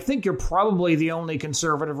fact that I think you're probably the only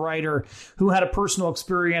conservative writer who had a personal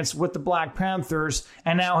experience with the Black Panthers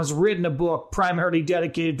and now has written a book primarily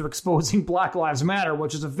dedicated to exposing Black Lives Matter,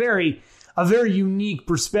 which is a very unique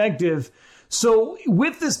perspective. So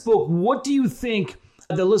with this book, what do you think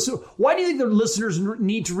why do you think the listeners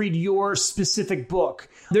need to read your specific book?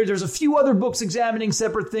 There's a few other books examining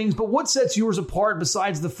separate things, but what sets yours apart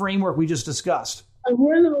besides the framework we just discussed? I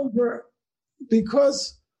went over,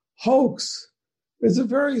 because hoax is a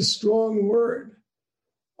very strong word.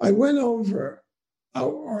 I went over,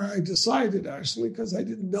 or I decided actually, because I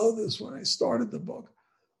didn't know this when I started the book,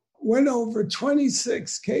 went over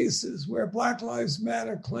 26 cases where Black Lives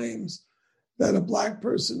Matter claims that a Black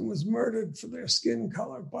person was murdered for their skin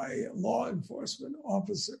color by a law enforcement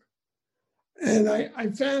officer. And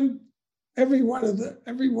I found every one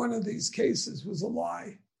of these cases was a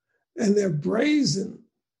lie. And they're brazen,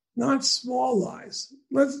 not small lies.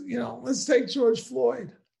 Let's take George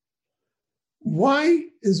Floyd. Why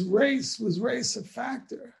was race a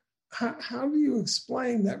factor? How do you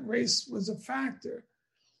explain that race was a factor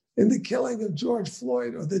in the killing of George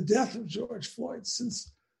Floyd or the death of George Floyd, since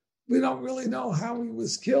we don't really know how he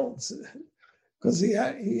was killed? Because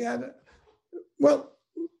well,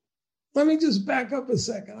 let me just back up a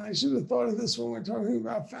second. I should have thought of this when we're talking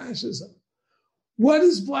about fascism. What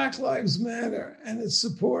is Black Lives Matter and its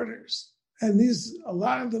supporters? And a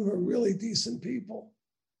lot of them are really decent people.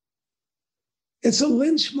 It's a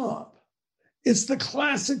lynch mob. It's the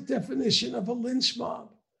classic definition of a lynch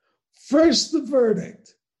mob. First the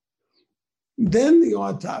verdict, then the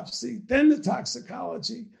autopsy, then the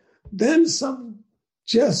toxicology, then some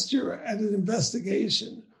gesture at an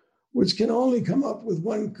investigation, which can only come up with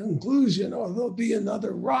one conclusion, or there'll be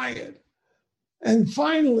another riot. And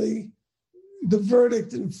finally, the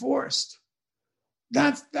verdict enforced.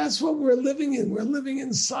 That's what we're living in. We're living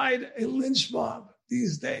inside a lynch mob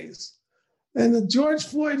these days. And George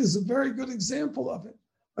Floyd is a very good example of it.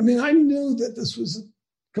 I mean, I knew that this was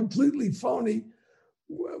completely phony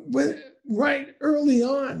right early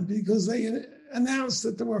on, because they announced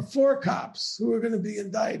that there were 4 cops who were going to be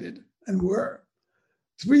indicted, and were.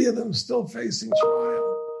 3 of them still facing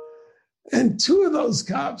trial. And 2 of those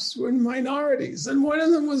cops were minorities, and one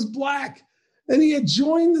of them was Black. And he had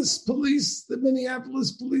joined the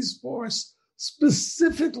Minneapolis police force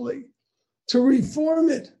specifically to reform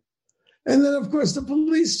it. And then, of course, the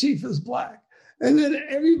police chief is Black. And then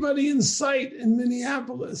everybody in sight in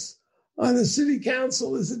Minneapolis on the city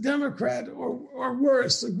council is a Democrat, or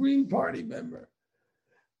worse, a Green Party member.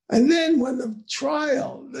 And then when the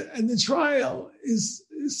trial is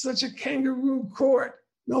such a kangaroo court,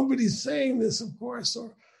 nobody's saying this, of course,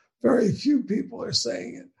 or very few people are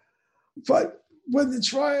saying it. But when the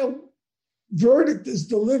trial verdict is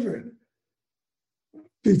delivered,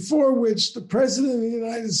 before which the President of the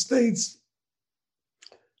United States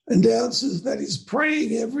announces that he's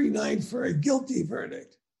praying every night for a guilty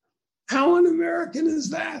verdict, how un-American is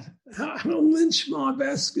that? How lynch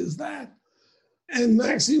mob-esque is that? And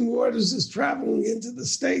Maxine Waters is traveling into the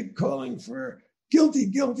state calling for guilty,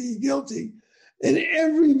 guilty, guilty. And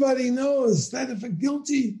everybody knows that if a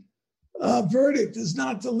guilty verdict is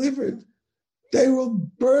not delivered, they will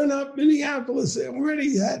burn up Minneapolis. They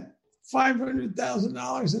already had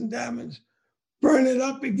 $500,000 in damage. Burn it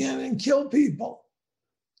up again and kill people.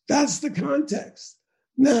 That's the context.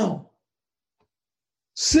 Now,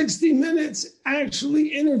 60 Minutes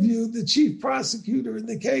actually interviewed the chief prosecutor in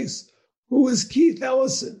the case, who was Keith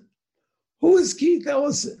Ellison. Who is Keith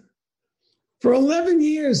Ellison? For 11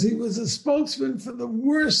 years, he was a spokesman for the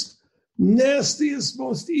worst, nastiest,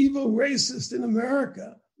 most evil racist in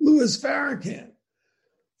America, Louis Farrakhan.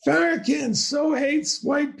 Farrakhan so hates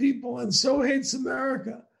white people and so hates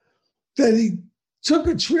America that he took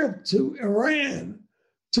a trip to Iran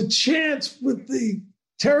to chant with the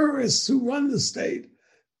terrorists who run the state,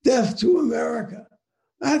 "Death to America."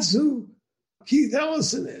 That's who Keith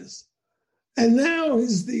Ellison is. And now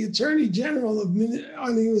he's the Attorney General of Minnesota,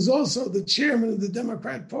 and he was also the chairman of the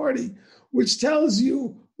Democrat Party, which tells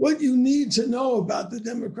you what you need to know about the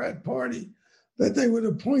Democrat Party, that they would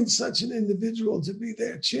appoint such an individual to be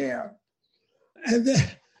their chair. And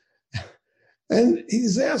And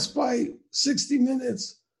he's asked by 60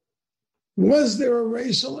 Minutes, was there a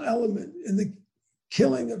racial element in the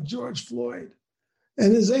killing of George Floyd?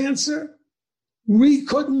 And his answer, we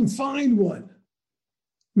couldn't find one.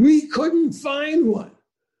 We couldn't find one.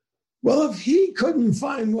 Well, if he couldn't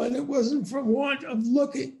find one, it wasn't for want of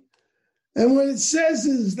looking. And what it says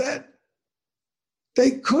is that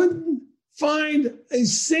they couldn't find a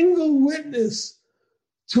single witness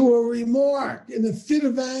to a remark in a fit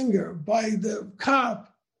of anger by the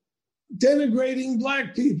cop denigrating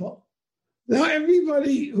Black people. Now,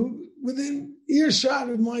 everybody who within earshot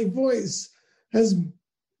of my voice has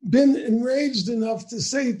been enraged enough to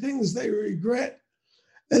say things they regret.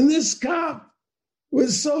 And this cop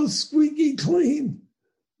was so squeaky clean,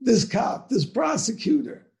 this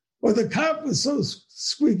prosecutor, or the cop was so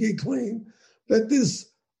squeaky clean that this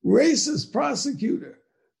racist prosecutor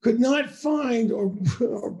could not find or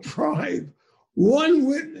bribe one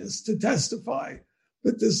witness to testify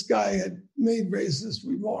that this guy had made racist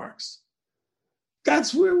remarks.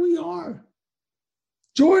 That's where we are.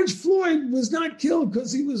 George Floyd was not killed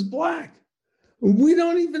because he was Black. We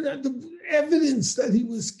don't even have the evidence that he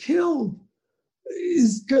was killed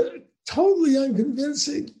is totally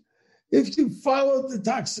unconvincing. If you followed the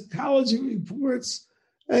toxicology reports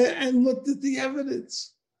and looked at the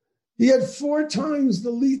evidence, he had 4 times the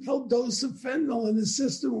lethal dose of fentanyl in his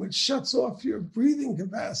system, which shuts off your breathing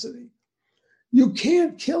capacity. You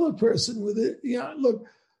can't kill a person with it. Yeah, look,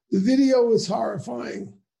 the video was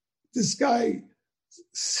horrifying. This guy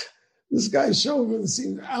Chauvin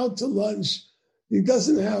seemed out to lunch. He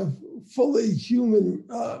doesn't have fully human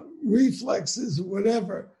reflexes or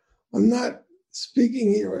whatever. I'm not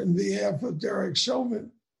speaking here in behalf of Derek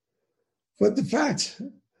Chauvin. But the fact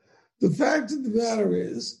of the matter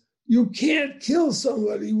is, you can't kill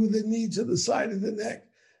somebody with a knee to the side of the neck.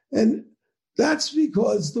 And that's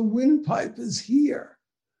because the windpipe is here.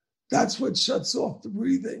 That's what shuts off the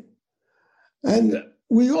breathing. And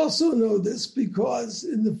we also know this because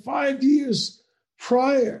in the 5 years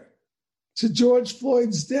prior to George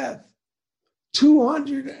Floyd's death,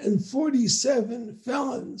 247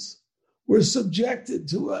 felons were subjected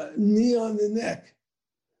to a knee on the neck.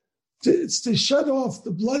 It's to shut off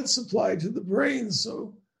the blood supply to the brain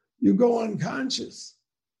so you go unconscious.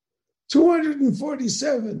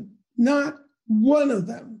 247, not one of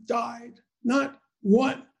them died, not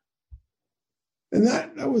one. And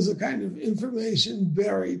that was a kind of information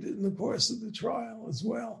buried in the course of the trial as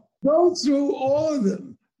well. Go through all of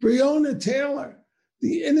them. Breonna Taylor,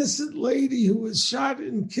 the innocent lady who was shot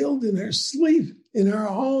and killed in her sleep in her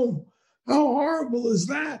home. How horrible is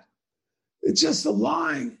that? It's just a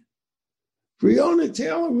lie. Breonna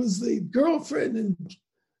Taylor was the girlfriend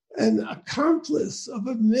and accomplice of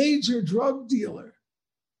a major drug dealer.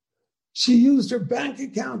 She used her bank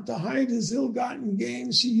account to hide his ill-gotten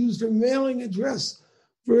gains. She used her mailing address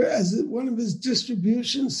as one of his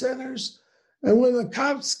distribution centers. And when the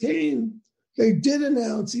cops came, they did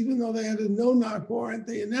announce, even though they had a no-knock warrant,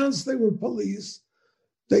 they announced they were police.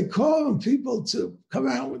 They called on people to come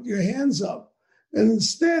out with your hands up. And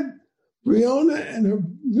instead, Breonna and her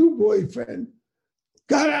new boyfriend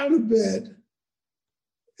got out of bed.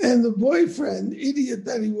 And the boyfriend, idiot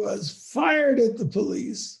that he was, fired at the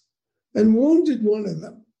police and wounded one of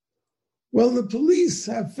them. Well, the police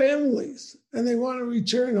have families and they want to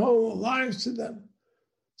return home alive to them.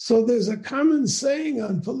 So there's a common saying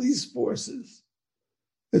on police forces.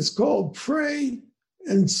 It's called pray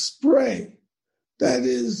and spray. That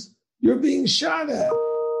is, you're being shot at.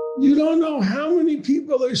 You don't know how many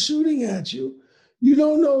people are shooting at you. You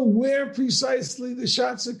don't know where precisely the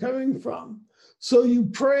shots are coming from. So you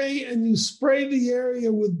pray and you spray the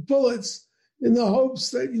area with bullets in the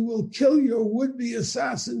hopes that you will kill your would-be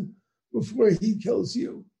assassin before he kills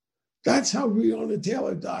you. That's how Breonna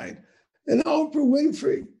Taylor died. And Oprah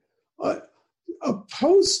Winfrey, a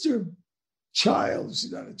poster child,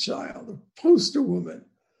 she's not a child, a poster woman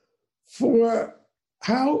for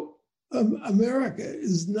how America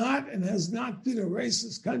is not and has not been a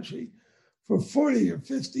racist country for 40 or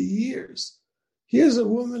 50 years. Here's a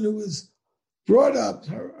woman who was brought up,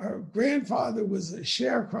 her grandfather was a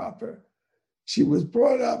sharecropper. She was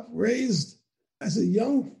brought up, raised as a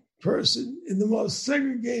young person in the most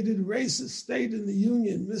segregated racist state in the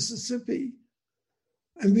Union, Mississippi,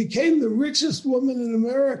 and became the richest woman in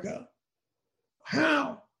America.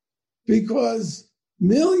 How? Because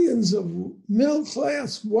millions of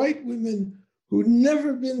middle-class white women who'd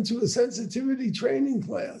never been to a sensitivity training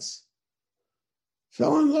class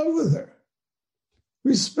fell in love with her,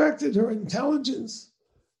 respected her intelligence,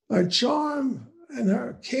 her charm, and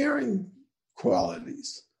her caring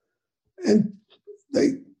qualities. And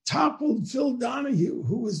they toppled Phil Donahue,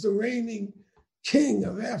 who was the reigning king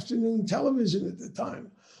of afternoon television at the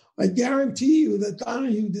time. I guarantee you that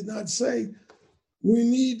Donahue did not say, we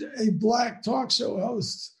need a black talk show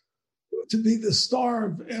host to be the star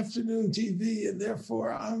of afternoon TV, and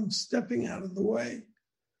therefore I'm stepping out of the way.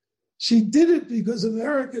 She did it because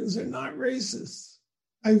Americans are not racist.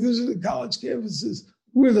 I visited college campuses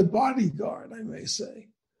with a bodyguard, I may say.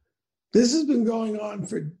 This has been going on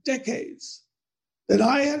for decades, that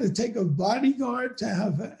I had to take a bodyguard to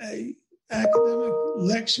have a academic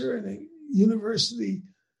lecture in a university,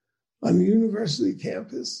 on a university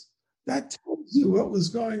campus. That tells you what was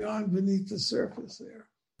going on beneath the surface there.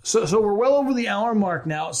 So we're well over the hour mark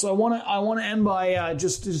now. So I want to end by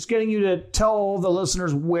just getting you to tell all the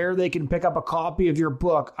listeners where they can pick up a copy of your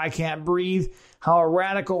book, I Can't Breathe: How a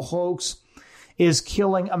Radical Hoax is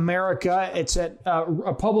Killing America. It's at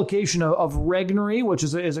a publication of Regnery, which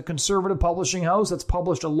is a conservative publishing house that's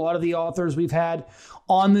published a lot of the authors we've had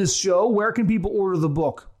on this show. Where can people order the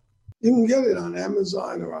book? You can get it on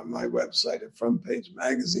Amazon or on my website at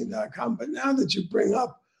frontpagemagazine.com. But now that you bring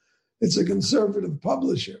up, it's a conservative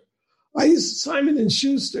publisher. Simon &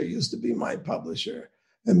 Schuster used to be my publisher,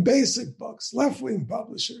 and Basic Books, left-wing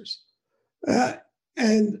publishers.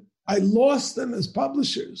 And I lost them as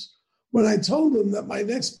publishers when I told them that my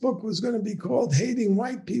next book was going to be called Hating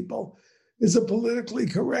White People is a Politically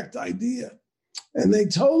Correct Idea. And they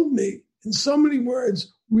told me in so many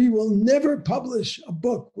words, we will never publish a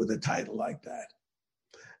book with a title like that.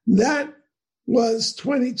 That was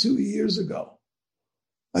 22 years ago.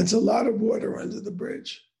 That's a lot of water under the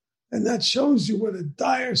bridge. And that shows you what a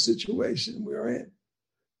dire situation we're in,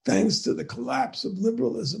 thanks to the collapse of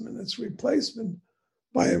liberalism and its replacement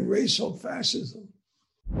by a racial fascism.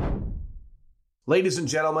 Ladies and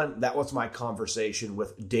gentlemen, that was my conversation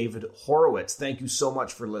with David Horowitz. Thank you so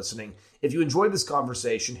much for listening. If you enjoyed this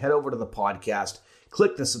conversation, head over to the podcast,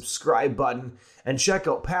 click the subscribe button, and check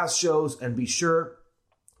out past shows, and be sure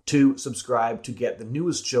to subscribe to get the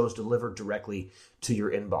newest shows delivered directly to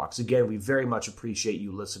your inbox. Again, we very much appreciate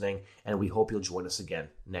you listening, and we hope you'll join us again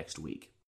next week.